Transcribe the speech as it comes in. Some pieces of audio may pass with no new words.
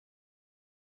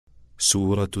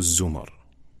سورة الزمر.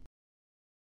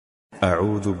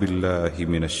 أعوذ بالله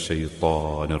من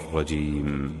الشيطان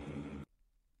الرجيم.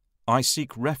 I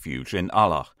seek refuge in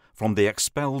Allah from the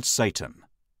expelled Satan.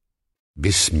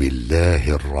 بسم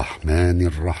الله الرحمن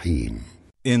الرحيم.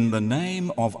 In the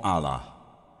name of Allah,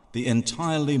 the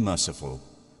entirely merciful,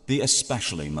 the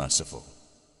especially merciful.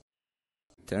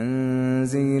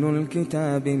 تنزيل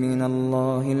الكتاب من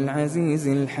الله العزيز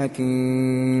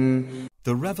الحكيم.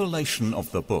 The revelation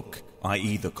of the book,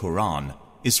 i.e. the Quran,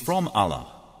 is from Allah,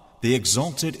 the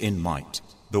exalted in might,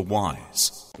 the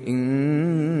wise.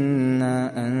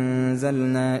 إنا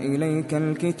أنزلنا إليك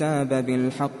الكتاب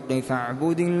بالحق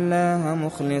فاعبد الله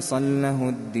مخلصا له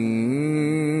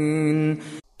الدين.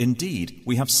 Indeed,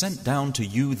 we have sent down to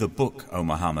you the book, O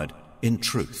Muhammad, in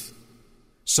truth.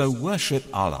 So worship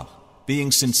Allah,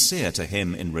 being sincere to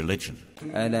Him in religion.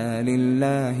 ألا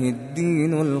لله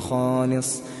الدين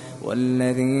الخالص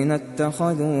والذين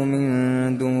اتخذوا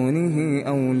من دونه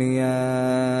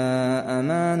أولياء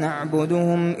ما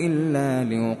نعبدهم إلا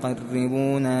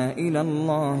ليقربونا إلى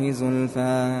الله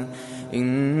زلفى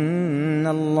إن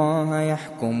الله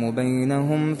يحكم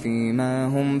بينهم فيما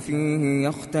هم فيه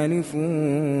يختلفون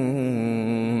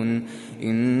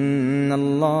إن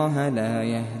الله لا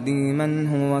يهدي من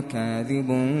هو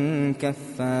كاذب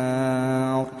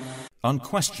كفار.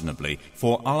 Unquestionably,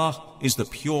 for Allah is the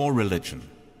pure religion.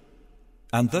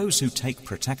 And those who take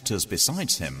protectors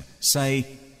besides Him say,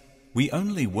 we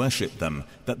only worship them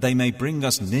that they may bring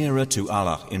us nearer to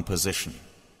Allah in position.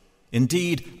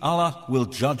 Indeed, Allah will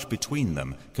judge between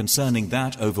them concerning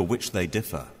that over which they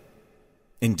differ.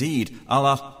 Indeed,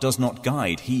 Allah does not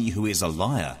guide he who is a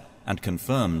liar and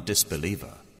confirmed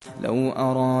disbeliever. لو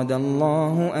أراد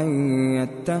الله أن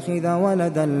يتخذ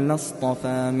ولدا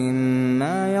لاصطفى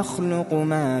مما يخلق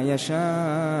ما يشاء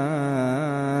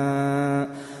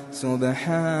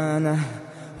سبحانه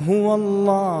هو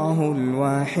الله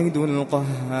الواحد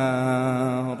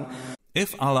القهار.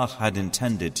 If Allah had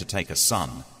intended to take a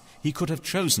son, He could have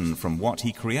chosen from what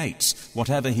He creates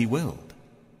whatever He willed.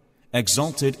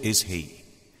 Exalted is He.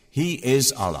 He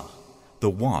is Allah, the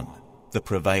One, the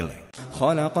Prevailing.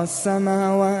 خلق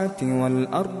السماوات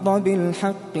والأرض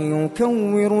بالحق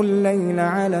يكور الليل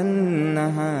على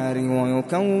النهار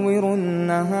ويكور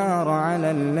النهار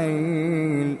على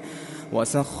الليل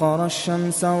وسخر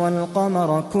الشمس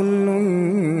والقمر كل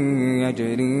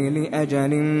يجري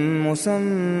لأجل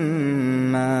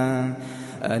مسمى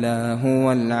ألا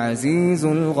هو العزيز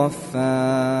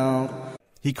الغفار.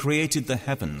 He created the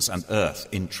heavens and earth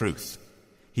in truth.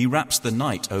 He wraps the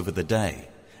night over the day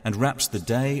and wraps the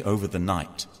day over the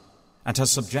night, and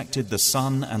has subjected the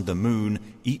sun and the moon,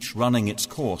 each running its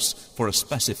course for a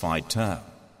specified term.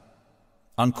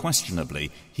 Unquestionably,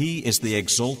 He is the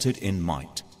exalted in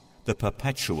might, the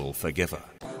perpetual forgiver.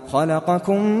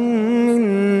 خلقكم من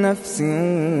نفس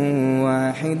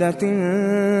واحدة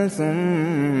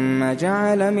ثم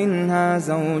جعل منها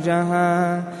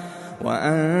زوجها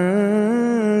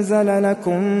وأنزل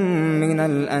لكم من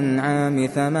الأنعام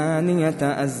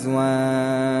 8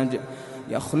 أزواج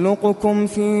يخلقكم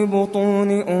في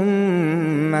بطون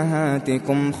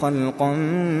أمهاتكم خلقا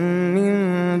من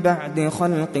بعد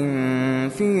خلق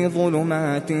في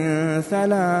ظلمات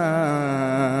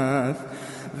 3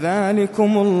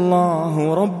 ذلكم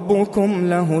الله ربكم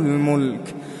له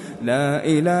الملك لا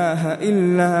إله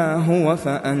إلا هو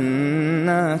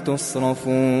فأنى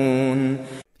تصرفون.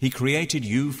 He created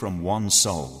you from one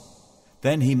soul.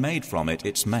 Then He made from it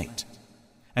its mate.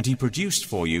 And He produced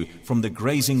for you from the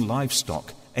grazing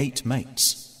livestock 8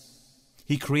 mates.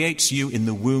 He creates you in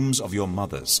the wombs of your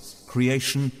mothers,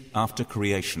 creation after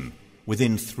creation,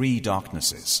 within 3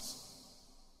 darknesses.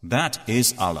 That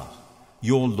is Allah,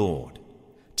 your Lord.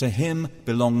 To Him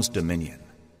belongs dominion.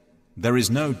 There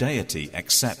is no deity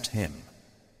except Him.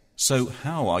 So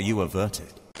how are you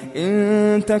averted?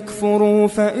 إن تكفروا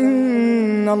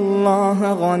فإن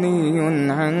الله غني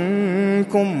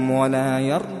عنكم ولا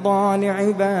يرضى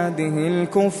لعباده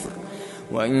الكفر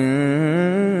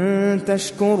وإن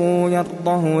تشكروا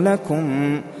يرضه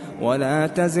لكم ولا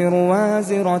تزر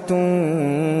وازرة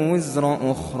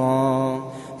وزر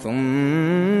أخرى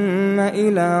ثم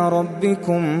إلى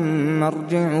ربكم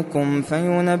مرجعكم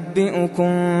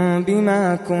فينبئكم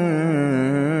بما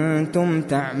كنتم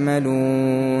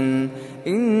تعملون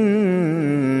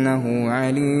إنه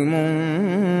عليم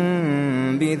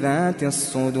بذات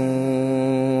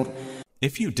الصدور.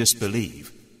 If you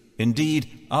disbelieve, indeed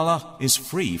Allah is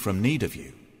free from need of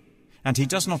you, and He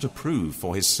does not approve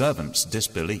for His servants'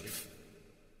 disbelief.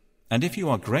 And if you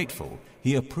are grateful,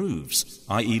 He approves,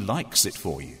 i.e. likes it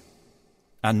for you.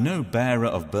 And no bearer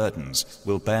of burdens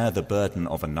will bear the burden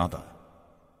of another.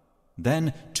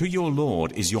 then to your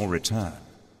Lord is your return,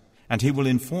 and He will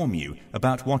inform you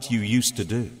about what you used to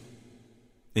do.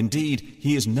 Indeed,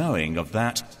 He is knowing of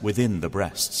that within the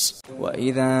breasts.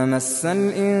 وَإِذَا مَسَّ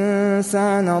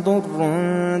الْإِنسَانَ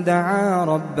ضُرٌّ دَعَا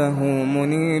رَبَّهُ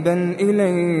مُنِيبًا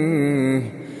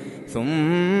إِلَيْهِ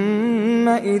ثُمَّ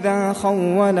إِذَا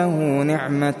خَوَّلَهُ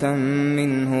نِعْمَةً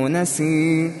مِّنْهُ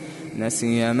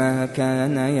نسي ما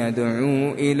كان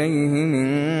يدعو إليه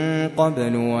من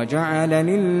قبل وجعل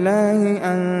لله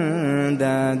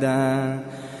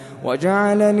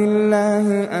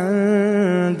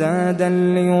أندادا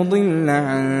ليضل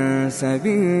عن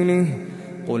سبيله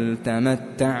قل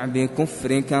تمتع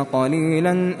بكفرك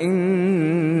قليلا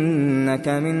إنك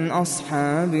من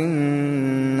أصحاب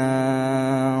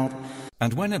النار.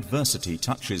 And when adversity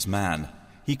touches man,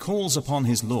 he calls upon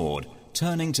his Lord,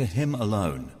 turning to Him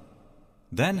alone.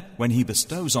 Then, when He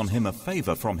bestows on him a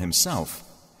favor from Himself,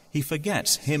 he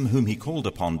forgets Him whom he called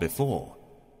upon before,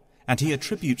 and he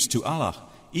attributes to Allah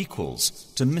equals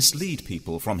to mislead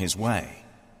people from His way.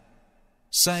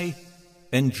 Say,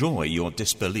 enjoy your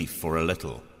disbelief for a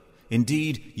little.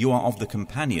 Indeed, you are of the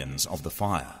companions of the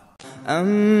fire.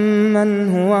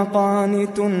 أَمَّنْ هُوَ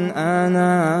قَانِتٌ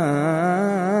آنَاءَ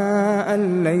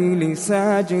اللَّيْلِ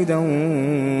سَاجِدًا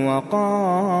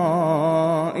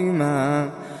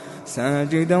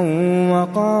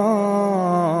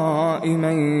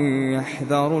وقائما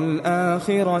يحذر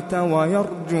الآخرة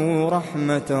ويرجو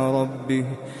رحمة ربه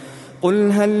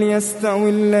قل هل يستوي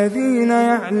الذين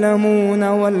يعلمون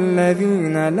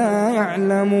والذين لا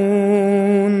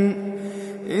يعلمون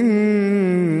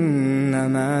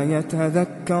إنما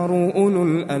يتذكر أولو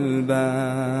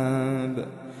الألباب.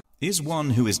 Is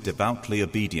one who is devoutly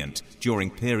obedient during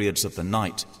periods of the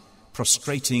night,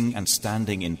 prostrating and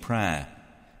standing in prayer,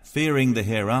 fearing the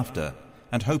hereafter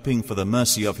and hoping for the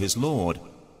mercy of his Lord,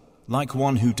 like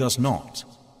one who does not?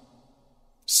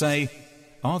 Say,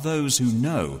 are those who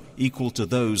know equal to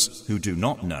those who do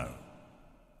not know?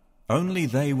 Only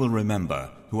they will remember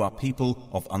who are people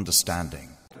of understanding.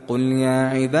 قل يا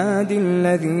عبادي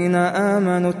الذين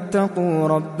آمنوا اتقوا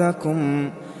ربكم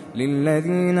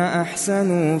للذين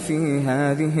أحسنوا في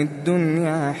هذه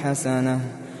الدنيا حسنة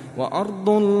وأرض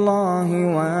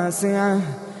الله واسعة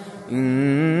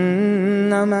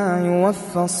إنما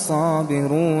يوفى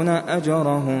الصابرون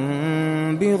أجرهم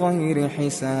بغير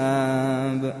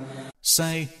حساب.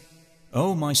 Say,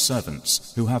 O my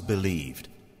servants who have believed,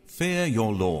 fear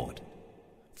your Lord.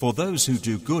 For those who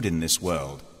do good in this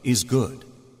world is good,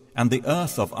 and the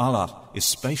earth of Allah is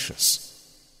spacious.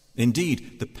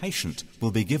 Indeed, the patient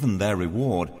will be given their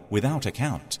reward without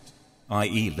account,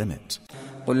 i.e. limit.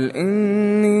 قل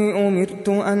إني أمرت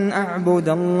أن أعبد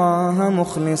الله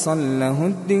مخلصا له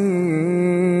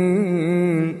الدين.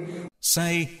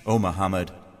 Say, O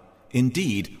Muhammad,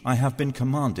 indeed I have been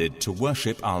commanded to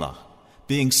worship Allah,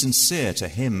 being sincere to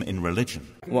Him in religion.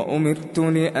 وأمرت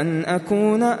لأن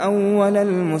أكون أول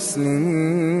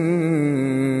المسلمين.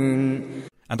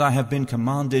 And I have been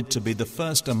commanded to be the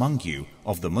first among you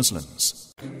of the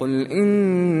Muslims. قل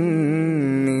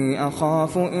إني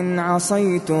أخاف إن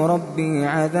عصيت ربي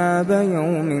عذاب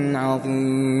يوم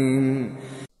عظيم.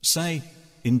 Say,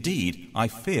 indeed, I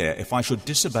fear if I should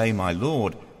disobey my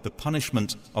Lord, the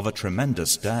punishment of a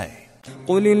tremendous day.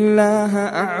 قل الله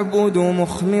أعبد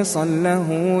مخلصا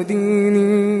له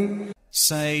ديني.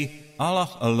 Say, Allah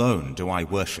alone do I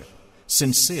worship,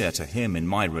 sincere to Him in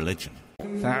my religion.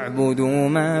 فاعبدوا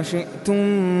ما شئتم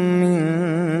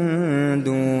من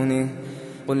دونه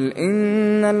قل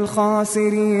إن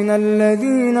الخاسرين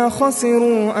الذين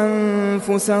خسروا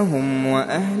أنفسهم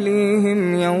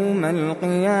وأهليهم يوم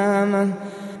القيامة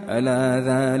ألا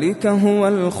ذلك هو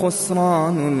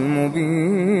الخسران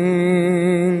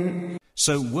المبين.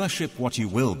 So worship what you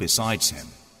will besides Him.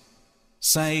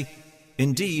 Say,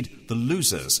 indeed, the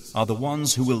losers are the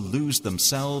ones who will lose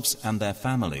themselves and their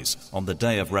families on the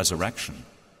day of resurrection.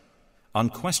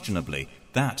 Unquestionably,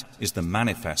 that is the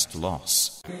manifest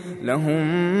loss. لهم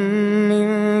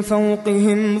من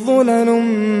فوقهم ظلل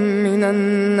من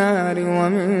النار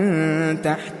ومن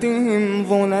تحتهم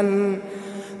ظلل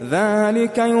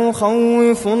ذلك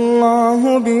يخوف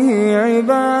الله به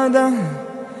عباده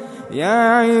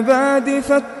يا عباد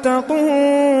فاتقون.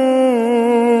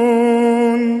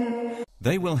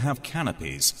 They will have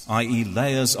canopies, i.e.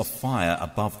 layers of fire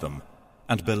above them,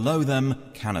 and below them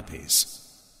canopies.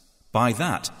 By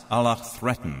that Allah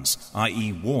threatens,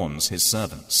 i.e. warns His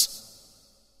servants.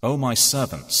 O my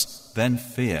servants, then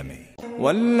fear me.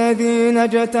 والذين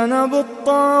اجتنبوا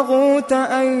الطاغوت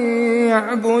أن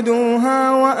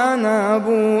يعبدوها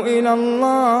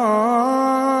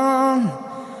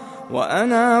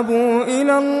وأنابوا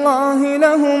إلى الله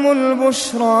لهم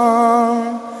البشرى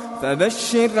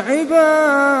فبشر عباد.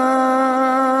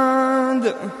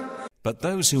 But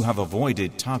those who have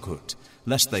avoided Taghut,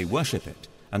 lest they worship it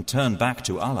and turn back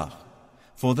to Allah,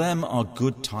 for them are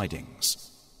good tidings.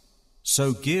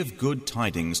 So give good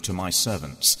tidings to my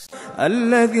servants.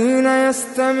 الذين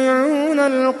يستمعون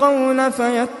القول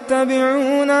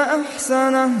فيتبعون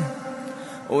أحسنه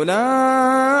أولئك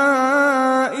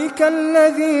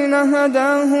الذين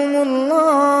هداهم الله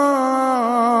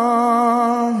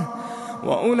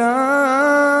وأولئك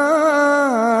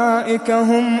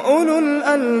هم أولو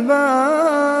الألباب.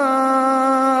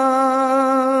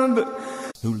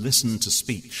 Who listen to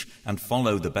speech and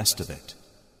follow the best of it.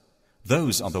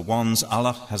 Those are the ones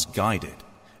Allah has guided,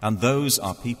 and those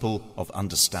are people of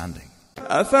understanding.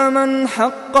 أفمن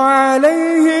حق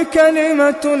عليه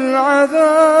كلمة العذاب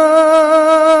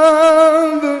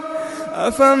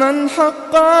أفمن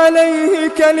حق عليه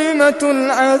كلمة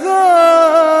العذاب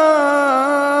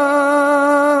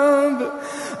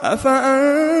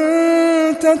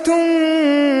أفأنت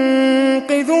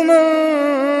تنقذ من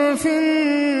في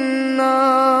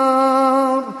النار.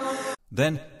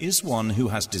 Then is one who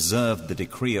has deserved the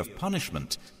decree of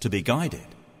punishment to be guided?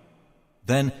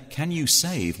 Then can you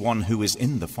save one who is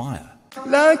in the fire?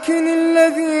 لكن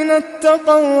الذين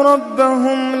اتقوا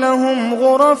ربهم لهم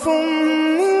غرف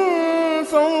من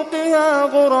فوقها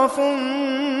غرف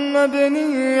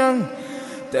مبنية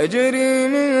تجري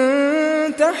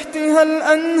من تحتها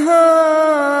الأنهار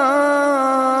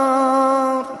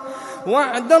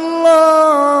وعد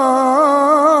الله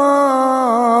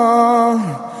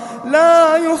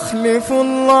لا يخلف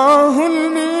الله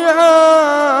الميعاد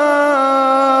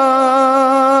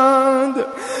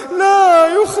لا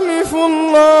يخلف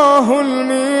الله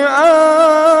الميعاد.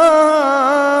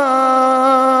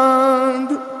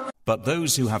 But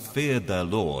those who have feared their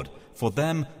Lord, for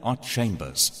them are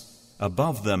chambers,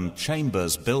 above them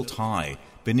chambers built high,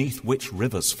 beneath which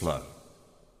rivers flow.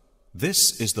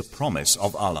 This is the promise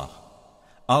of Allah.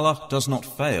 Allah does not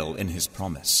fail in His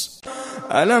promise.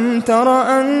 ألم تر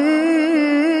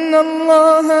أن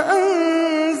الله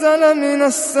أنزل من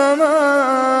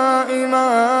السماء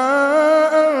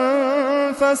ماء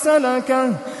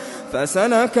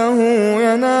فسلكه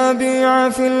ينابيع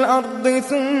في الأرض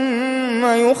ثم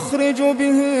يخرج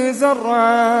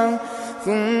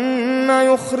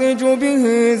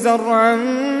به زرعا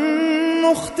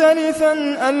مختلفا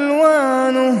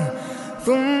ألوانه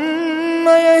ثم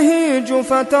يهيج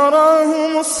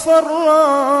فتراه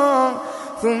مصفرا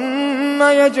ثم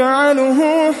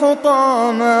يجعله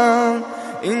حطاما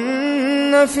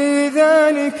إن في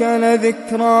ذلك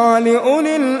لذكرى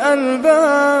لأولي الألباب.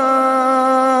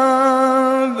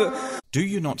 Do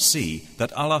you not see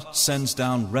that Allah sends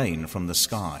down rain from the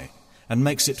sky and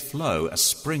makes it flow as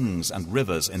springs and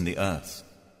rivers in the earth?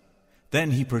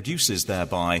 Then He produces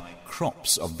thereby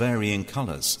crops of varying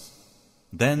colors.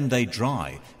 Then they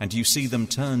dry and you see them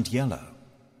turned yellow.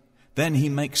 Then He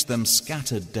makes them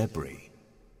scattered debris.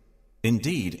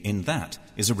 Indeed, in that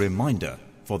is a reminder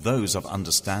for those of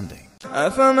understanding.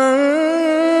 أفمن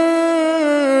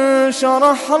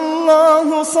شرح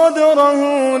الله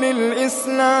صدره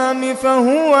للإسلام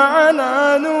فهو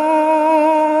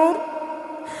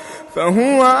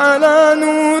على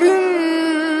نور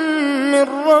من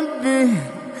ربه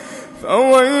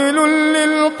فويل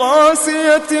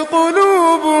للقاسية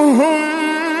قلوبهم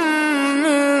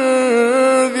من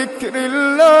ذكر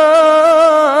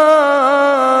الله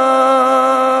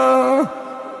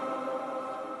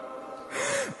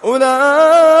أولئك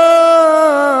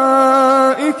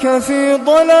في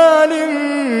ضلال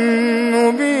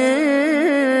مبين.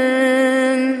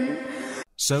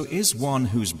 So is one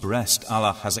whose breast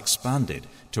Allah has expanded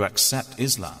to accept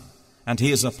Islam, and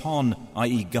he is upon,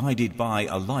 i.e. guided by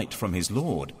a light from his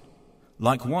Lord,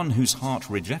 like one whose heart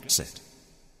rejects it.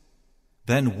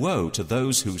 Then woe to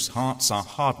those whose hearts are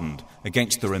hardened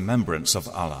against the remembrance of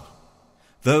Allah.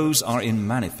 Those are in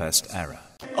manifest error.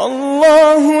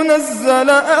 الله نزل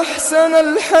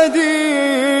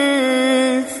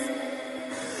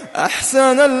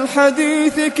أحسن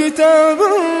الحديث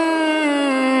كتابا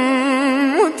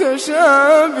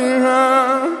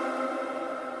متشابها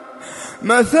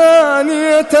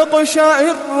مثانية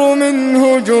تقشعر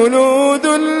منه جلود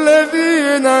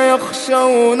الذين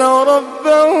يخشون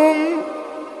ربهم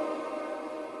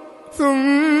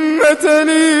ثم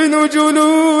تلين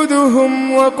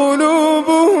جلودهم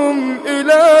وقلوبهم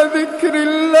إلى ذكر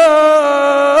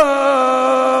الله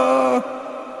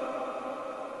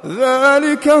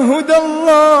ذلك هدى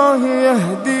الله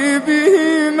يهدي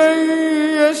به من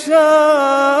يشاء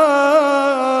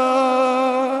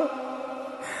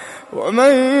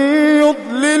ومن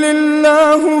يضلل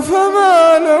الله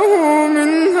فما له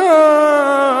من هاد.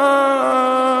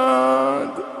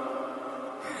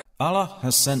 Allah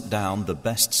has sent down the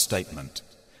best statement,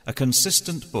 a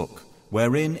consistent book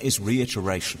wherein is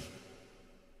reiteration.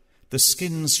 The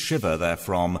skins shiver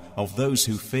therefrom of those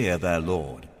who fear their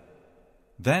Lord.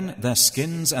 Then their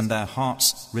skins and their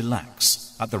hearts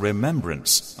relax at the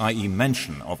remembrance, i.e.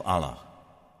 mention of Allah.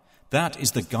 That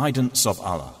is the guidance of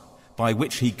Allah, by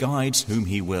which He guides whom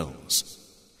He wills.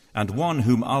 And one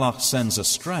whom Allah sends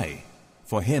astray,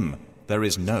 for him there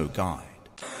is no guide.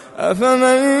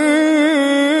 أفمن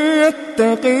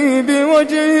يتقي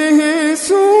بوجهه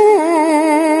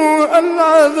سوء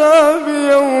العذاب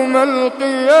يوم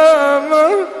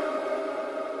القيامة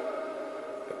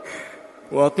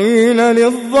وقيل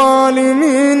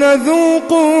للظالمين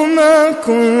ذوقوا ما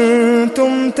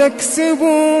كنتم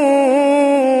تكسبون.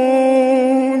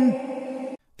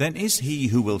 Then is he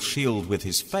who will shield with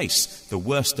his face the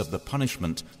worst of the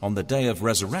punishment on the day of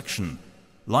resurrection,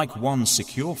 like one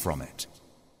secure from it.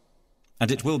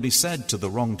 And it will be said to the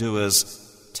wrongdoers,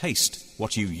 taste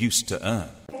what you used to earn.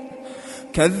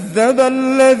 كذب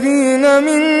الذين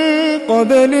من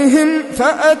قبلهم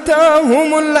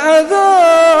فأتاهم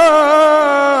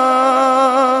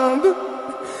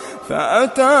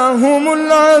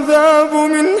العذاب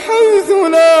من حيث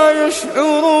لا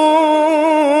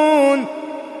يشعرون.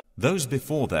 Those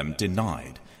before them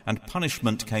denied, and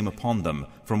punishment came upon them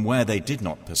from where they did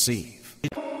not perceive.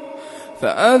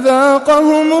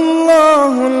 فأذاقهم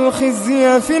الله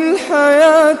الخزي في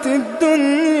الحياة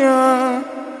الدنيا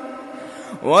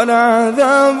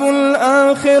ولعذاب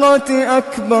الآخرة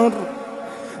أكبر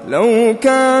لو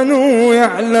كانوا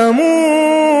يعلمون.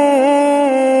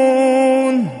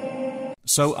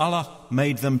 So Allah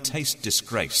made them taste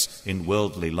disgrace in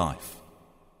worldly life.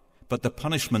 But the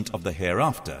punishment of the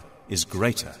hereafter is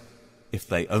greater if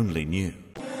they only knew.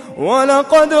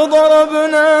 وَلَقَدْ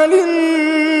ضَرَبْنَا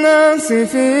لِلنَّاسِ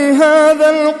فِي هَذَا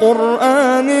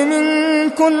الْقُرْآنِ مِنْ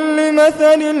كُلِّ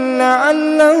مَثَلٍ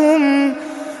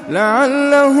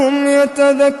لَعَلَّهُمْ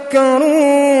يَتَذَكَّرُونَ.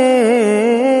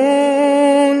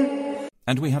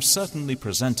 And we have certainly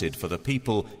presented for the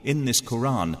people in this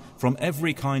Quran from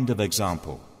every kind of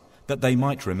example, that they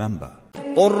might remember.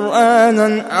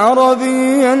 قرآنا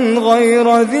عربيا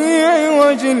غير ذي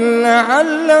عوج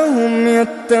لعلهم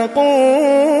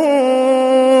يتقون.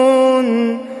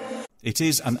 It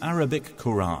is an Arabic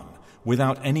Quran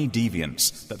without any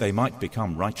deviance, that they might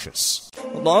become righteous.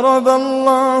 ضرب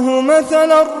الله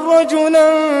مثلا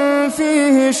رجلا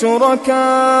فيه شركاء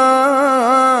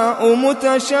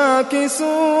متشاكسون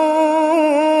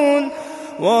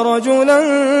ورجلا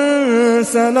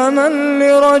سلما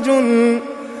لرجل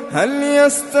هل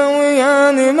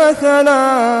يستويان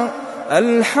مثلا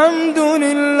الحمد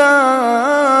لله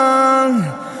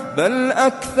بل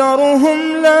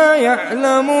أكثرهم لا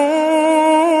يعلمون.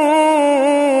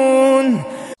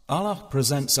 Allah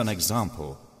presents an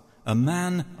example, a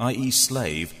man, i.e.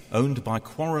 slave, owned by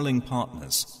quarreling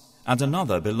partners, and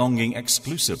another belonging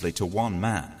exclusively to one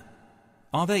man.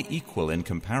 Are they equal in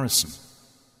comparison?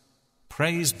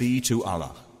 Praise be to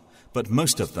Allah, but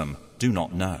most of them do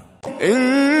not know.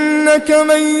 إنك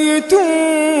ميت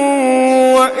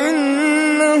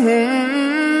وإنهم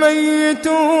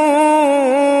ميتون.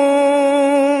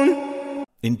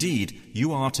 Indeed,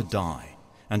 you are to die,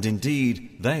 and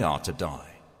indeed they are to die.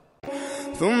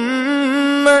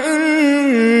 ثم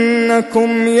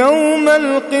إنكم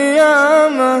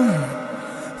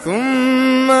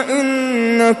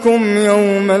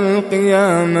يوم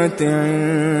القيامة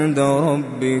عند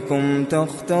ربكم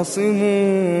تختصمون.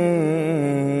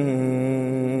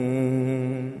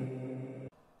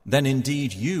 Then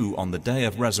indeed you on the day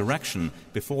of resurrection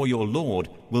before your Lord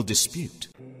will dispute.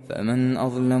 فمن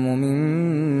أظلم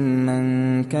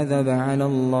ممن كذب على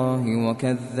الله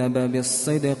وكذب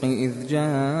بالصدق إذ جاءه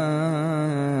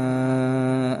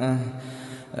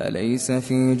أليس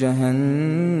في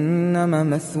جهنم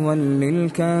مثوى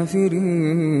للكافرين.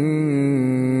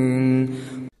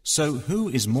 So who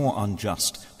is more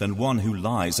unjust than one who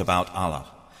lies about Allah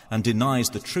and denies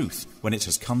the truth when it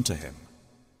has come to him?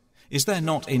 Is there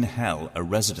not in hell a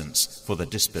residence for the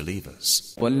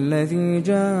disbelievers? والذي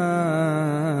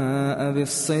جاء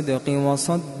بالصدق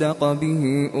وصدق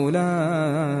به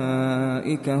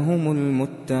أولئك هم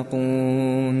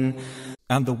المتقون.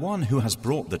 And the one who has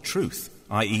brought the truth,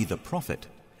 i.e. the Prophet,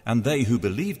 and they who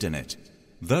believed in it,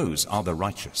 those are the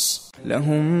righteous.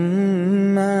 لهم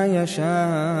ما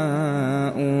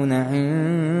يشاءون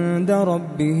عند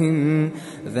ربهم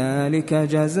ذلك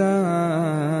جزاء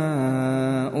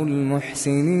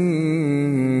المحسنين.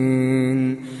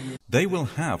 They will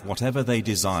have whatever they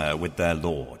desire with their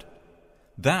Lord.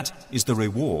 That is the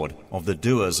reward of the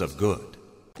doers of good.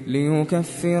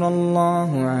 ليكفر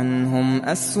الله عنهم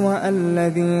أسوأ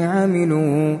الذي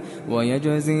عملوا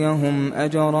ويجزيهم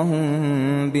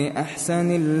أجرهم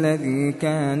بأحسن الذي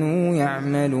كانوا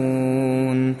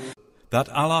يعملون. That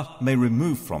Allah may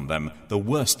remove from them the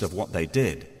worst of what they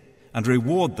did and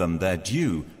reward them their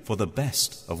due for the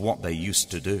best of what they used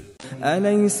to do.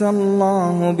 أليس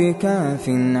الله بكاف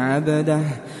عبده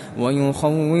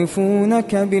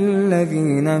ويخوفونك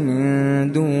بالذين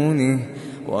من دونه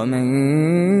ومن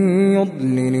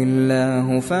يضلل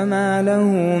الله فما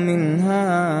له من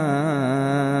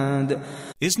هاد.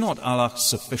 Is not Allah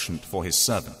sufficient for His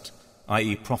servant,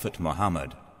 i.e. Prophet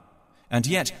Muhammad? And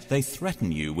yet they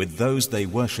threaten you with those they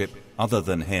worship other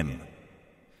than Him.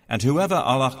 And whoever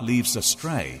Allah leaves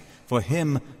astray, for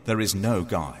him there is no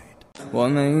guide.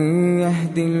 ومن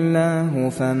يهد الله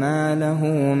فما له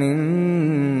من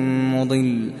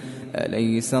مضل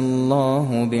أليس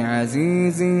الله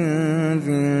بعزيز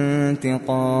ذي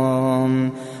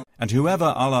انتقام. And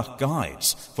whoever Allah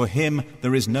guides, for him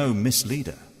there is no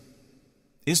misleader.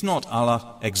 Is not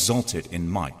Allah exalted in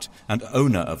might and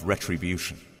owner of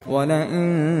retribution?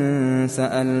 ولئن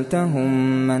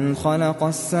سألتهم من خلق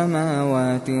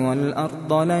السماوات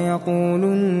والأرض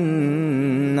ليقولن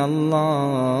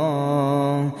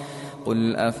الله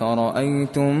قل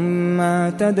أفرأيتم ما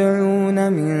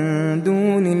تدعون من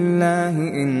دون الله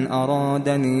إن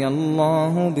أرادني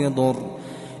الله بضر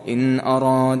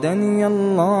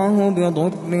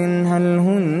هل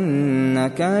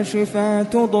هن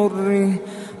كاشفات ضره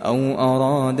أو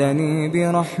أرادني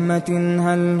برحمة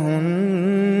هل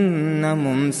هن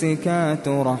ممسكات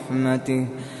رحمته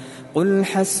قل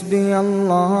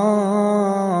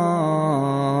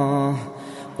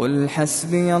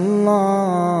حسبي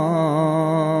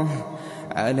الله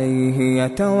عليه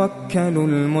يتوكل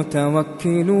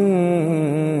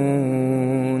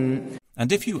المتوكلون.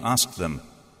 And if you ask them,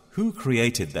 who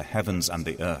created the heavens and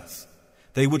the earth?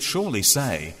 They would surely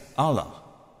say, Allah.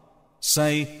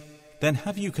 Say, then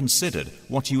have you considered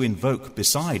what you invoke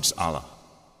besides Allah?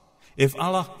 If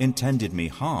Allah intended me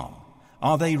harm,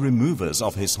 are they removers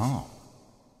of His harm?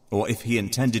 Or if He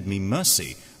intended me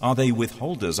mercy, are they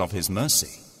withholders of His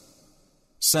mercy?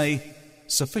 Say,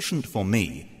 sufficient for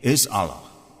me is Allah.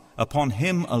 Upon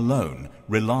Him alone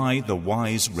rely the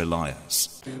wise reliers.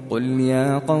 قل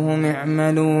يا قوم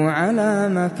اعملوا على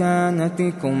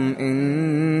مكانتكم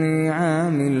إني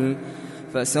عامل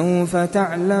فسوف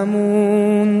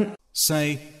تعلمون.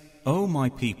 Say, O my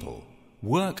people,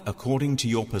 work according to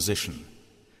your position,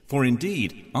 for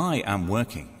indeed I am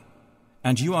working,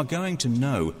 and you are going to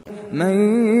know. من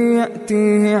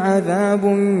يأتيه عذاب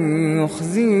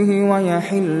يخزيه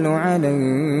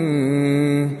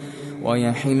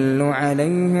ويحل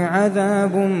عليه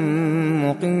عذاب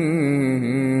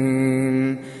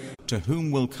مقيم. To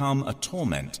whom will come a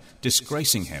torment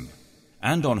disgracing him,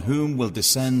 and on whom will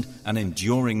descend an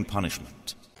enduring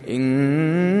punishment.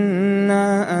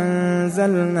 إنا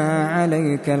أنزلنا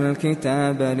عليك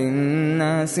الكتاب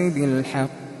للناس بالحق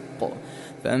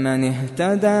فمن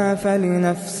اهتدى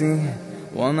فلنفسه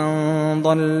ومن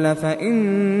ضل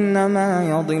فإنما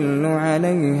يضل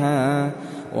عليها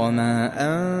وما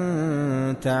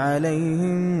أنت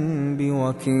عليهم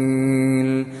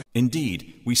بوكيل.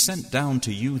 Indeed, we sent down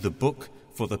to you the book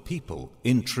for the people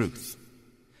in truth.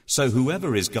 So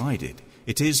whoever is guided,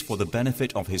 it is for the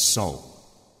benefit of his soul.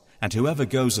 And whoever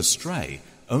goes astray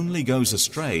only goes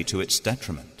astray to its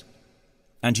detriment.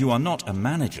 And you are not a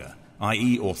manager,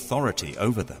 i.e. authority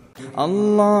over them.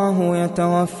 الله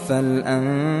يتوفى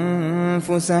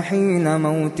الأنفس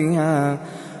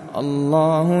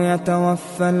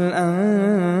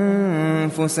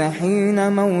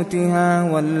حين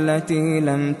موتها والتي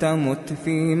لم تمت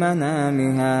في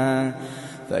منامها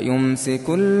فيمسك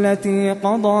التي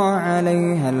قضى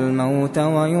عليها الموت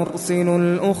ويرسل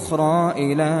الأخرى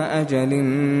إلى أجل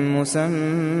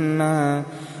مسمى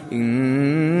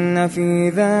إن في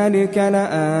ذلك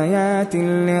لآيات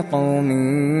لقوم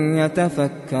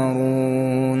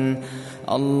يتفكرون.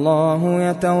 الله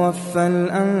يتوفى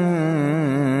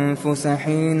الأنفس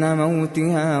حين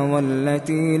موتها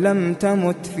والتي لم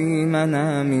تمت في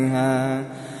منامها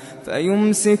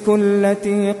فيمسك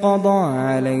التي قضى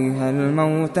عليها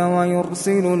الموت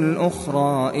ويرسل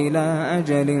الأخرى إلى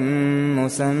أجل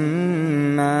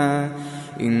مسمى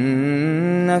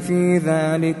إن في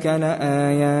ذلك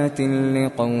لآيات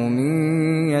لقوم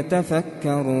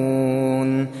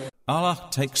يتفكرون. Allah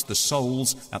takes the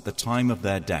souls at the time of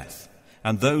their death,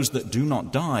 and those that do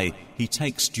not die He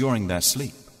takes during their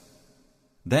sleep.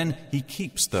 Then He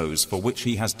keeps those for which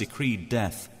He has decreed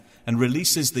death, and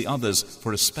releases the others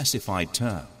for a specified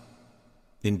term.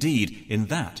 Indeed, in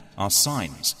that are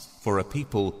signs for a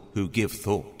people who give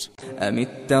thought. أم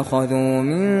اتخذوا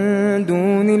من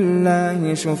دون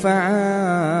الله شفعاء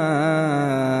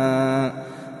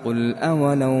قل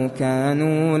أولو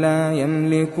كانوا لا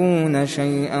يملكون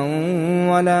شيئا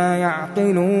ولا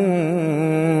يعقلون.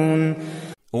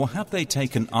 Or have they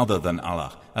taken other than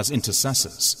Allah as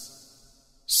intercessors?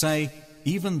 Say,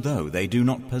 even though they do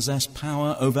not possess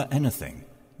power over anything,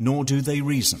 nor do they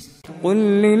reason.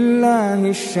 قل لله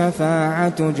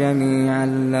الشفاعة جميعا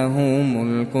له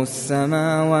ملك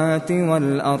السماوات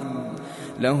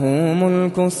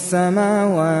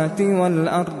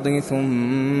والأرض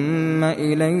ثم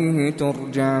إليه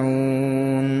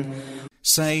ترجعون.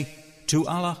 Say, to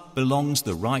Allah belongs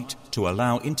the right to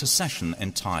allow intercession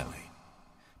entirely.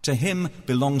 To Him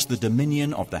belongs the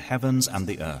dominion of the heavens and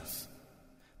the earth.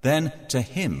 Then to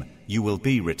Him you will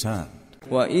be returned.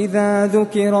 وَإِذَا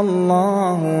ذُكِرَ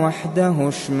اللَّهُ وَحْدَهُ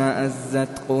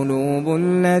اشْمَأَزَّتْ قُلُوبُ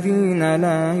الَّذِينَ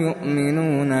لَا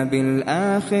يُؤْمِنُونَ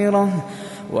بِالْآخِرَةِ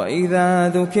وَإِذَا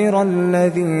ذُكِرَ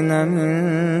الَّذِينَ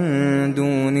مِن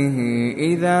دُونِهِ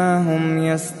إِذَا هُمْ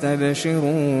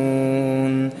يَسْتَبْشِرُونَ.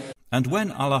 And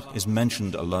when Allah is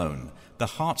mentioned alone, the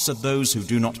hearts of those who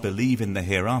do not believe in the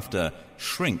hereafter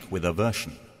shrink with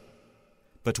aversion.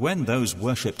 But when those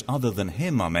worshipped other than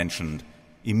Him are mentioned,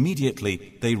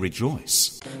 immediately they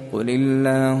rejoice. قُلِ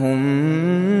اللَّهُمَّ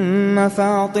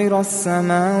فَاطِرَ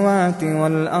السَّمَاوَاتِ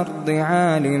وَالْأَرْضِ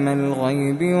عَالِمَ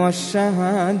الْغَيْبِ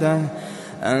وَالشَّهَادَةِ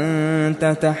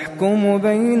أَنْتَ تَحْكُمُ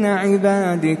بَيْنَ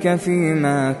عِبَادِكَ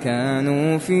فِيمَا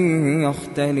كَانُوا فِيهِ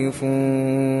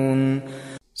يَخْتَلِفُونَ.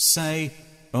 Say,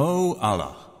 O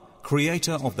Allah,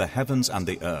 Creator of the heavens and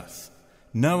the earth,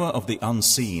 Knower of the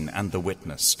unseen and the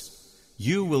witnessed,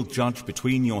 you will judge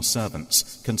between your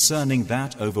servants concerning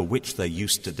that over which they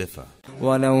used to differ.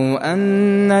 وَلَوْ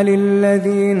أَنَّ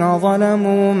لِلَّذِينَ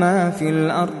ظَلَمُوا مَا فِي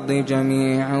الْأَرْضِ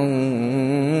جَمِيعًا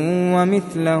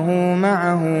وَمِثْلَهُ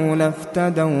مَعَهُ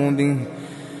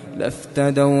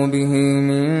لَافْتَدَوْا بِهِ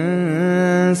مِنْ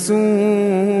سُوءِ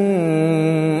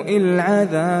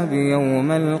الْعَذَابِ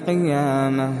يَوْمَ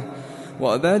الْقِيَامَةِ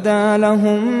وَبَدَا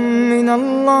لَهُم مِّنَ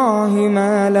اللَّهِ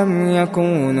مَا لَمْ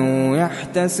يَكُونُوا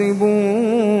يَحْتَسِبُونَ.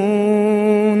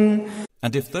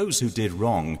 And if those who did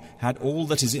wrong had all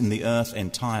that is in the earth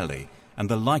entirely, and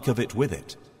the like of it with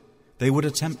it, they would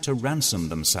attempt to ransom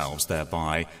themselves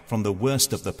thereby from the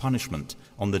worst of the punishment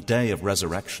on the day of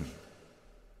resurrection.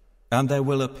 And there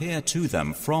will appear to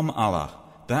them from Allah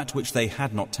that which they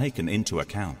had not taken into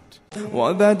account.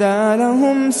 وَبَدَا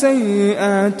لَهُمْ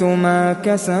سَيِّئَاتُ مَا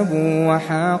كَسَبُوا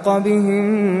وَحَاقَ بِهِم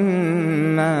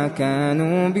مَّا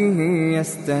كَانُوا بِهِ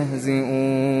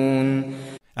يَسْتَهْزِئُونَ.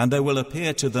 And there will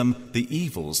appear to them the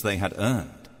evils they had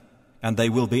earned, and they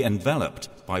will be enveloped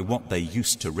by what they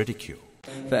used to ridicule.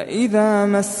 فَإِذَا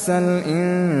مَسَّ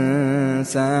الْإِنسَانَ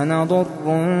ضُرٌّ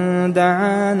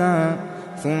دَعَانَا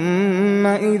ثُمَّ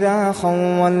إِذَا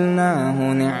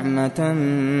خَوَّلْنَاهُ نِعْمَةً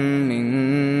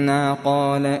مِنَّا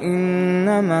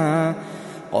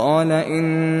قَالَ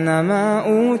إِنَّمَا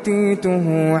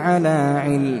أُوتِيتُهُ عَلَى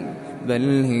عِلْمٍ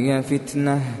بَلْ هِيَ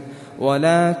فِتْنَةٌ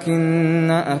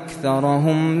وَلَكِنَّ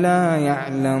أَكْثَرَهُمْ لَا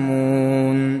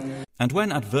يَعْلَمُونَ. And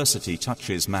when adversity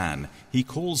touches man, he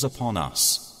calls upon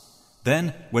us.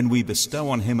 Then, when we bestow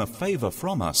on him a favor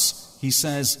from us, he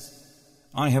says,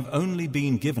 I have only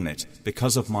been given it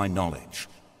because of my knowledge.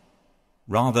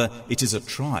 Rather, it is a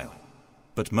trial,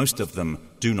 but most of them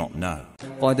do not know.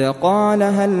 قَدْ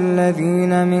قَالَهَا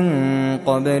الَّذِينَ مِن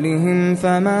قَبْلِهِمْ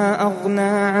فَمَا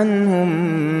أَغْنَى عَنْهُمْ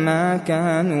مَا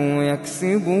كَانُوا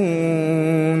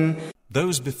يَكْسِبُونَ.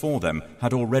 Those before them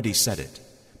had already said it,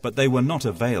 but they were not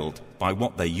availed by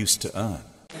what they used to earn.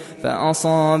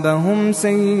 فَأَصَابَهُمْ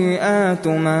سَيِّئَاتُ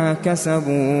مَا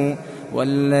كَسَبُوا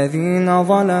وَالَّذِينَ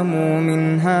ظَلَمُوا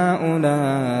مِنْ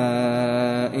هَؤُلَاءِ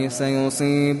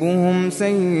سَيُصِيبُهُمْ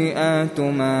سَيِّئَاتُ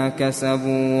مَا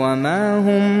كَسَبُوا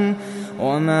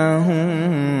وَمَا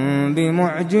هُمْ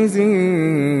بِمُعْجِزِينَ.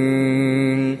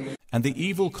 And the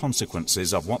evil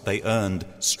consequences of what they earned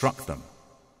struck them.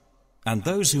 And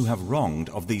those who have wronged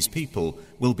of these people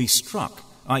will be struck,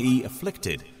 i.e.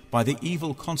 afflicted, by the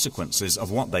evil consequences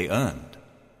of what they earned,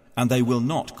 and they will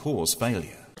not cause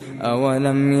failure.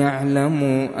 أَوَلَمْ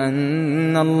يَعْلَمُوا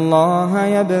أَنَّ اللَّهَ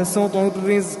يَبْسُطُ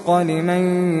الرِّزْقَ لِمَن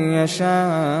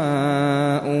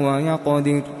يَشَاءُ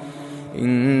وَيَقْدِرُ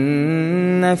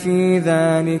إِنَّ فِي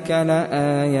ذَلِكَ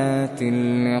لَآيَاتٍ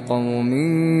لِقَوْمٍ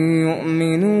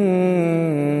يُؤْمِنُونَ.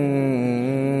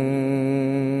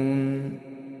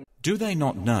 Do they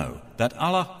not know that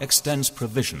Allah extends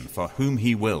provision for whom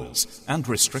He wills and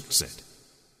restricts it?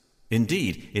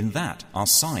 Indeed, in that are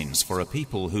signs for a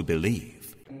people who believe.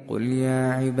 قل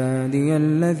يا عبادي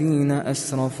الذين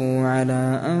أسرفوا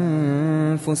على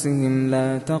أنفسهم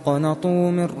لا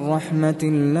تقنطوا من رحمة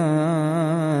الله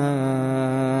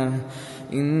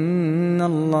إن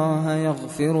الله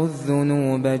يغفر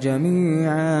الذنوب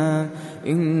جميعا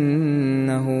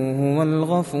إنه هو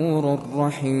الغفور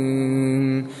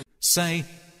الرحيم. Say,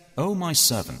 O my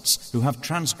servants who have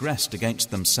transgressed against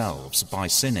themselves by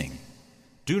sinning,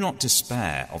 do not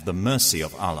despair of the mercy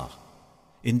of Allah.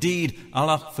 Indeed,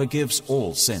 Allah forgives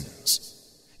all sins.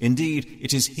 Indeed,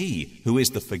 it is He who is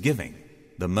the forgiving,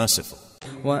 the merciful.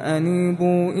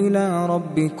 وأنيبوا إلى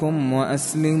ربكم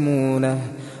وأسلموا له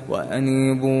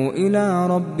وأنيبوا إلى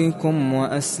ربكم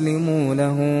وأسلموا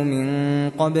له من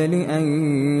قبل أن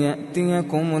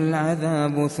يأتيكم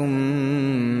العذاب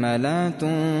ثم لا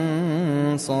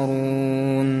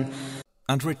تنصرون.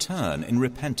 And return in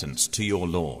repentance to your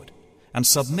Lord, and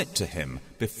submit to Him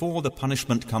before the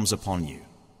punishment comes upon you.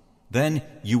 Then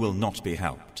you will not be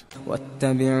helped.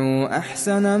 واتبعوا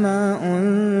أحسن ما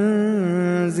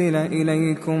أنزل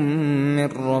إليكم من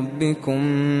ربكم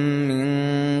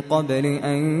من قبل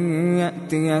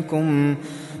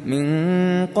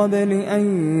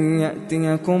أن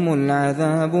يأتيكم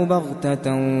العذاب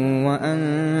بغتة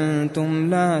وأنتم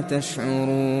لا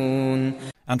تشعرون.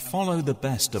 And follow the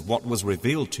best of what was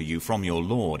revealed to you from your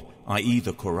Lord, i.e.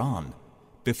 the Quran,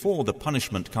 before the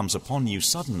punishment comes upon you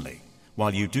suddenly,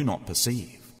 while you do not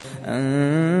perceive.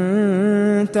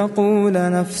 أن تقول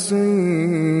نفس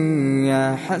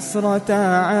يا حسرة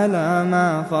على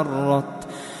ما فرطت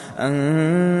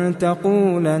أن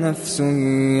تقول نفس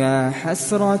يا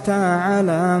حسرة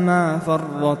على ما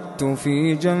فرطت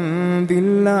في جنب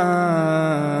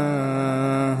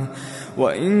الله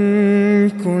وإن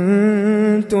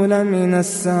كنت لمن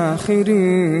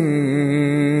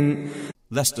الساخرين.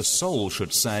 Lest a soul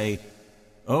should say,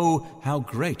 Oh, how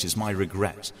great is my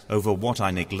regret over what I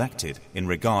neglected in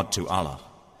regard to Allah,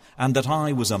 and that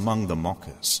I was among the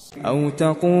mockers. أو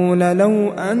تقول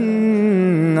لو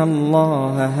أن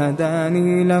الله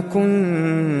هداني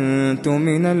لكنت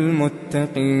من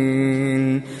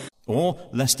المتقين. Or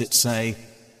lest it say,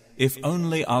 If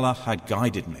only Allah had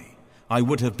guided me, I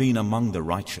would have been among the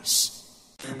righteous.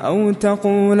 أو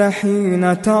تقول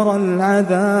حين ترى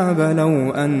العذاب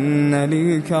لو أن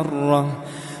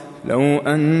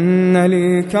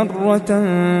لي كرة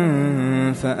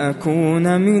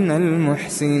فأكون من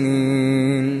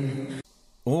المحسنين.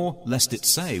 Or lest it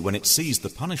say when it sees the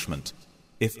punishment,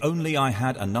 If only I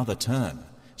had another turn,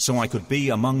 so I could be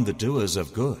among the doers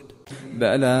of good.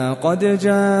 بلى قد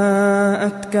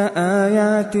جاءتك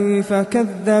آياتي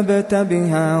فكذبت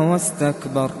بها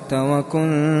واستكبرت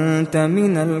وكنت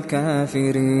من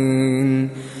الكافرين.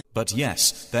 But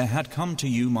yes, there had come to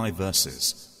you my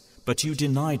verses, but you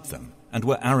denied them and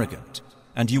were arrogant,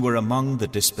 and you were among the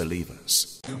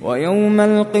disbelievers. ويوم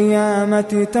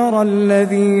القيامة ترى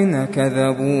الذين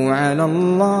كذبوا على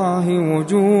الله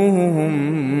وجوههم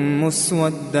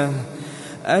مسودة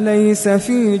أليس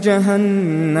في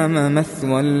جهنم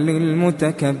مثوى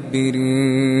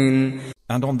للمتكبرين.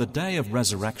 And on the day of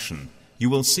resurrection, you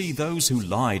will see those who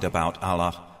lied about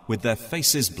Allah with their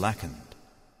faces blackened.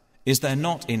 Is there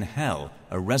not in hell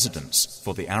a residence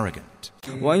for the arrogant?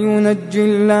 وينجي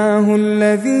الله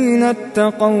الذين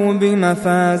اتقوا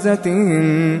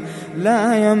بمفازتهم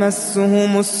لا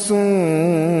يمسهم السوء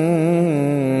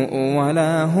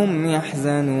ولا هم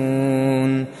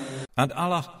يحزنون. And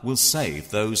Allah will save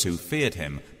those who feared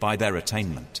Him by their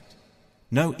attainment.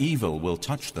 No evil will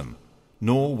touch them,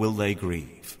 nor will they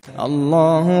grieve.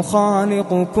 الله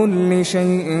خالق كل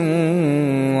شيء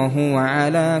وهو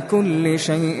على كل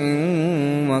شيء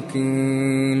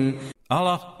وكيل.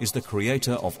 Allah is the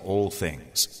creator of all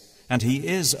things, and He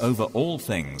is over all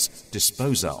things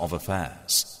disposer of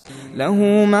affairs.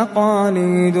 له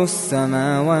مقاليد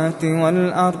السماوات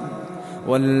والأرض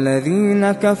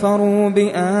والذين كفروا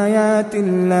بآيات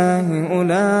الله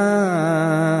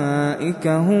أولئك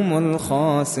هم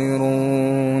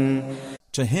الخاسرون.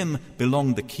 To Him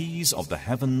belong the keys of the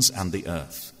heavens and the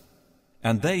earth.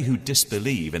 And they who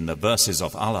disbelieve in the verses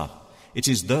of Allah, it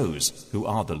is those who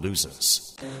are the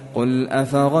losers. قل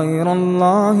أفغير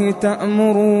الله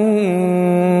تأمروني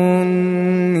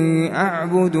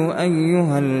أعبد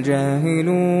أيها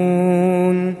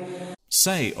الجاهلون.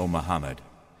 Say, O Muhammad,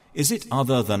 is it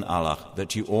other than Allah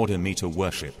that you order me to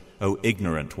worship, O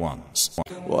ignorant ones?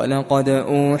 ولقد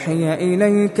أوحي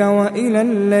إليك وإلى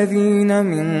الذين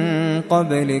من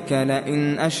قبلك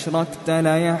لئن أشركت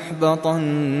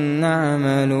ليحبطن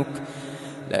عملك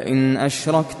لئن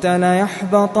أشركت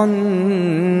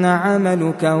ليحبطن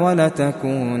عملك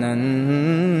ولتكونن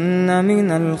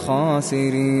من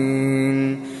الخاسرين.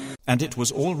 And it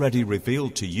was already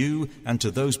revealed to you and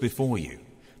to those before you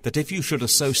that if you should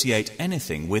associate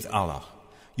anything with Allah,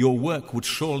 your work would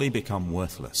surely become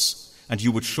worthless, and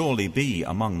you would surely be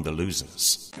among the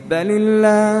losers. بل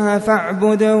الله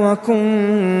فاعبد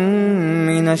وكن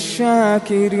من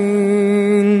الشاكرين.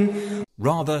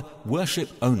 Rather, worship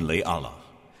only Allah,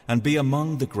 and be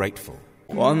among the grateful.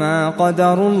 وما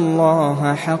قدروا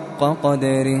الله حق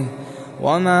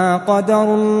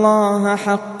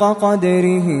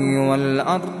قدره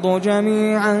والأرض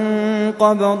جميعا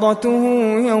قبضته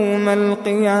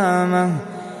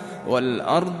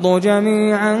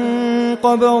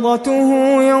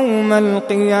يوم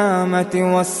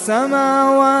القيامة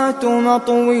والسماوات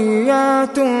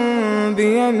مطويات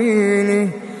بيمينه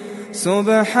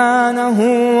سبحانه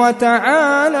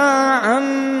وتعالى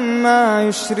عما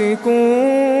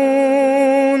يشركون.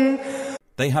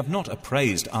 They have not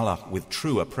appraised Allah with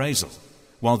true appraisal,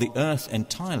 while the earth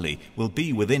entirely will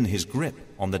be within His grip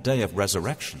on the day of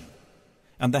resurrection,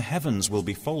 and the heavens will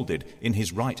be folded in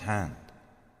His right hand.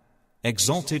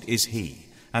 Exalted is He,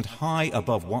 and high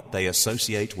above what they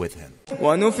associate with Him.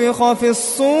 ونفخ في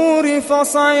الصور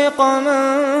فصعق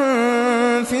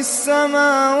من في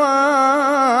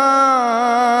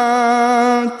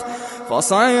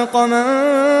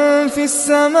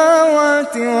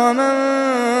السماوات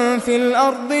ومن في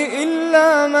الأرض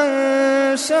إلا من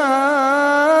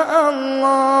شاء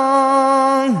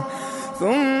الله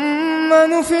ثم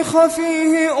نفخ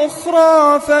فيه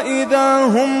أخرى فإذا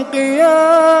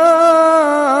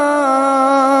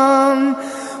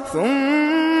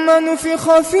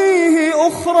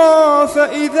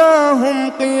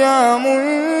هم قيام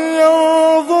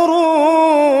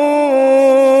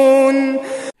ينظرون.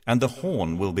 And the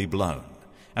horn will be blown,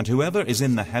 and whoever is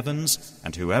in the heavens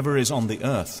and whoever is on the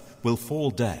earth will fall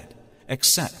dead,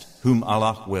 except whom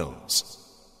Allah wills.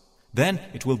 Then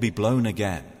it will be blown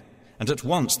again, and at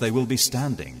once they will be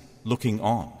standing, looking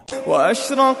on.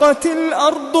 وأشرقت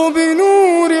الأرض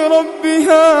بنور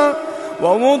ربها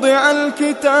ووضع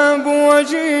الكتاب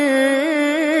وجيء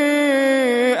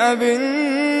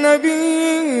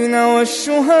بالنبيين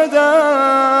والشهداء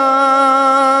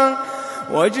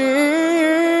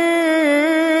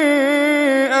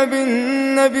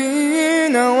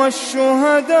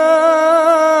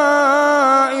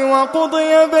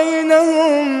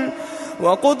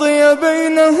وقضي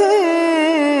بينهم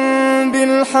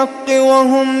بالحق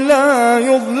وهم لا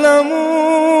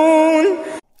يظلمون.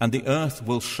 And the earth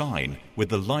will shine with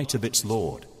the light of its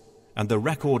Lord, and the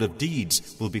record of deeds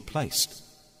will be placed,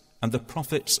 and the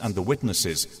prophets and the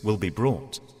witnesses will be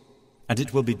brought, and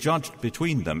it will be judged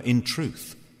between them in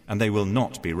truth, and they will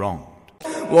not be wronged.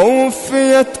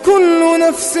 ووفيت كل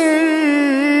نفس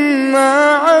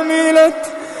ما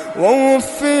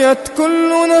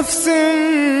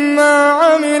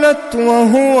عملت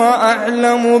وهو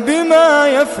أعلم بما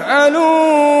يفعلون.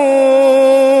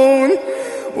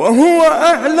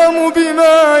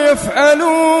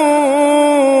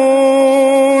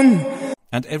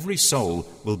 And every soul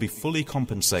will be fully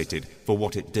compensated for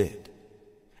what it did,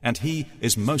 and He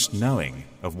is most knowing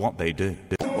of what they do.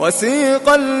 وسيق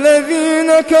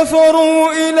الذين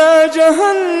كفروا إلى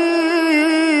جهنم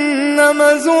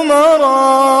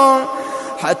زمرا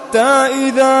حتى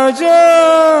إذا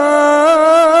جاءوها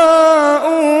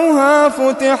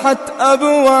فتحت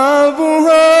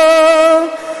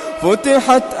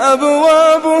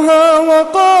أبوابها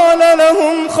وقال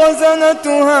لهم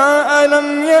خزنتها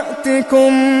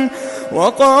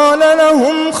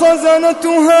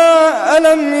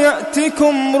ألم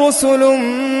يأتكم رسل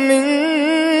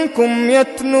منكم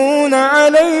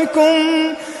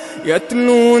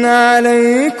يتلون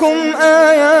عليكم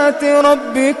آيات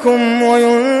ربكم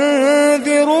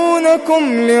وينذرونكم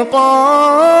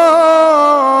لقاء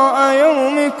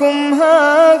يومكم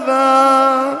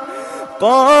هذا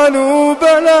قالوا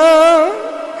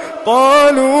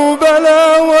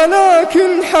بلى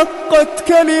ولكن حقت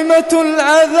كلمة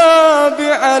العذاب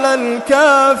على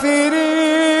الكافرين.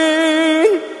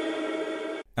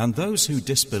 And those who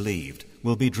disbelieved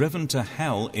will be driven to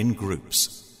hell in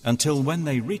groups, until when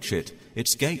they reach it,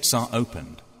 its gates are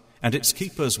opened, and its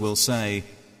keepers will say,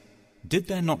 "Did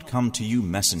there not come to you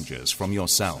messengers from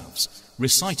yourselves,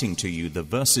 reciting to you the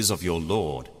verses of your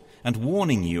Lord, and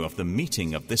warning you of the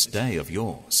meeting of this day of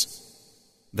yours?"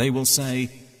 They will say,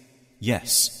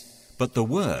 "Yes, but the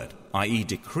word, i.e.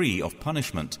 decree of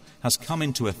punishment, has come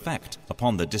into effect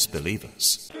upon the disbelievers."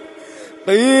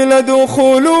 قيل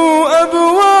ادخلوا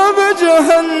أبواب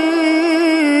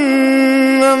جهنم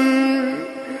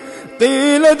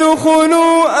قيل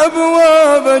ادخلوا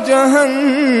أبواب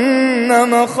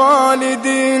جهنم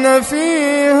خالدين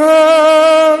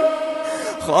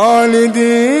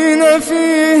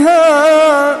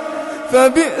فيها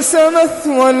فبئس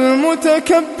مثوى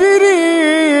المتكبرين.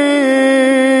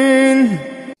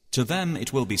 To them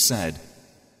it will be said,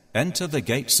 enter the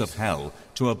gates of hell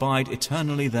to abide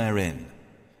eternally therein,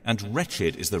 and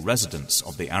wretched is the residence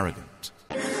of the arrogant.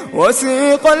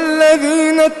 وسيق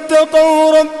الذين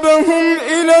اتقوا ربهم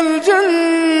إلى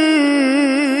الجنة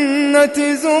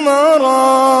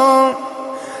زمرا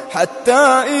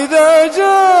حتى إذا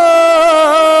جاءوها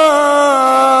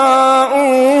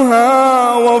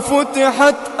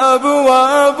وفتحت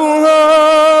أبوابها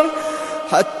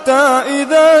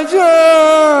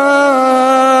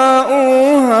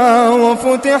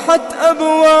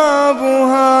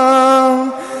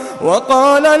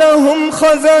وقال لهم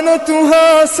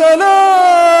خزنتها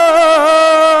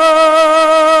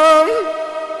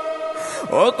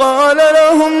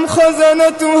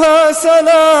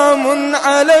سلام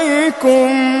عليكم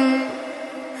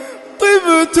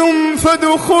طبتم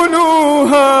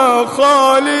فادخلوها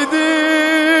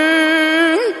خالدين.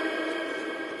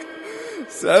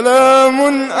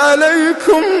 سلام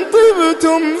عليكم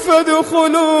طبتم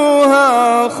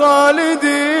فادخلوها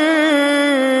خالدين.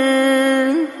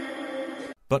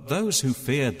 But those who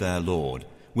feared their Lord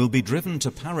will be driven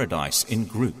to paradise in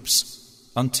groups,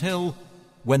 until,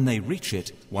 when they reach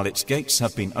it, while its gates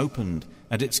have been opened,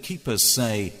 and its keepers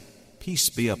say, peace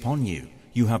be upon you,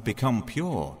 you have become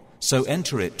pure, so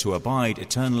enter it to abide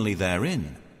eternally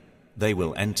therein, they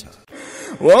will enter.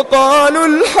 وقالوا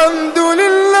الحمد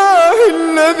لله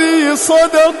الذي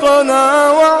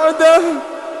صدقنا وعده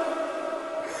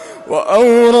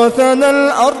وأورثنا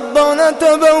الأرض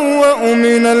نتبوأ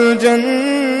من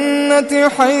الجنة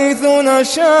حيث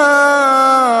نشاء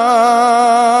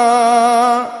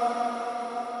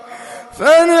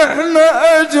فنعم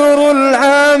أجر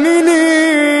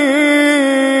العاملين.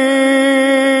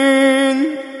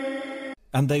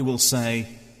 And they will say,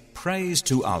 praise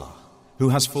to Allah, who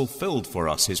has fulfilled for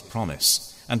us his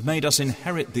promise and made us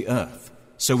inherit the earth,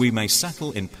 so we may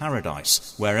settle in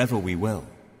paradise wherever we will.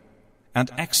 And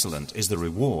excellent is the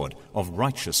reward of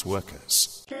righteous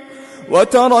workers.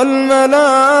 وترى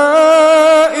الملائكة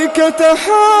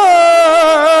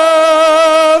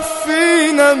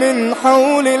حافين من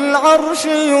حول العرش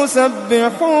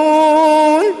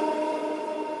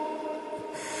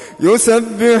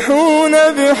يسبحون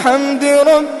بحمد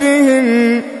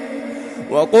ربهم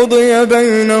وقضي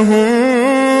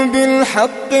بينهم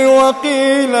بالحق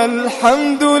وقيل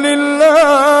الحمد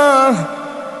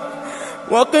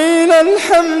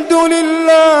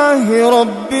لله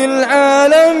رب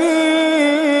العالمين.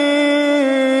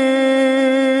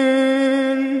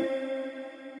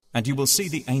 And you will see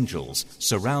the angels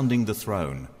surrounding the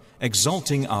throne,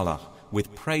 exalting Allah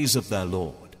with praise of their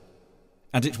Lord.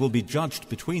 And it will be judged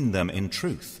between them in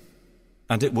truth.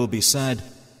 And it will be said,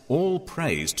 all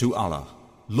praise to Allah,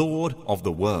 Lord of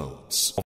the worlds.